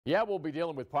Yeah, we'll be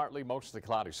dealing with partly mostly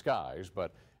cloudy skies,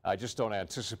 but I just don't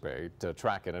anticipate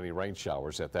tracking any rain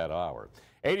showers at that hour.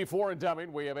 84 in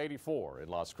Deming, we have 84 in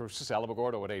Las Cruces,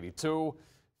 Alamogordo at 82,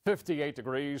 58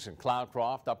 degrees in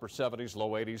Cloudcroft, upper 70s,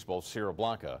 low 80s, both Sierra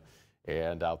Blanca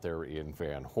and out there in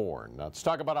Van Horn. Now, let's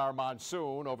talk about our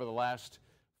monsoon over the last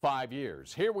 5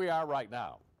 years. Here we are right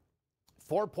now,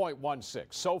 4.16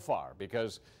 so far,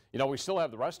 because, we still have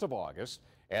the rest of August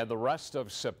and the rest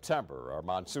of September. Our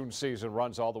monsoon season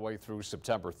runs all the way through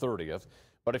September 30th.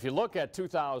 But if you look at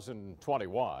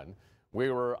 2021, we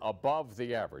were above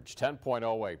the average,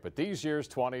 10.08. But these years,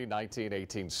 20, 19,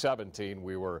 18, 17,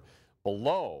 we were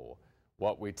below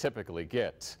what we typically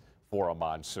get for a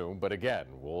monsoon. But again,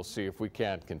 we'll see if we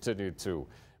can continue to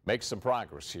make some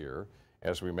progress here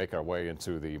as we make our way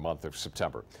into the month of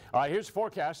September. All right, here's the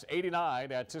forecast.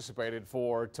 89 anticipated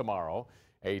for tomorrow.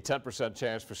 A 10%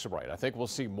 chance for some rain. I think we'll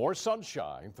see more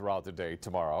sunshine throughout the day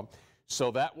tomorrow, so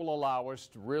that will allow us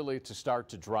to start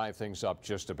to dry things up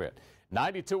just a bit.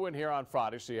 92 in here on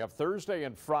Friday, so you have Thursday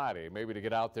and Friday maybe to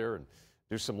get out there and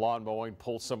do some lawn mowing,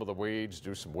 pull some of the weeds,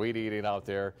 do some weed eating out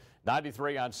there.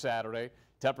 93 on Saturday,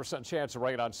 10% chance of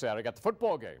rain on Saturday. Got the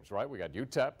football games, right? We got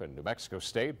UTEP and New Mexico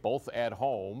State, both at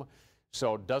home,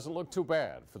 so it doesn't look too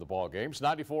bad for the ball games.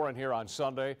 94 in here on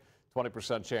Sunday.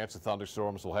 20% chance of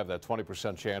thunderstorms. We'll have that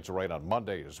 20% chance of rain on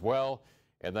Monday as well.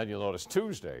 And then you'll notice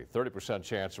Tuesday, 30%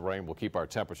 chance of rain will keep our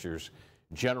temperatures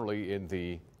generally in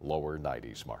the lower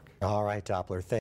 90s, Mark. All right, Doppler.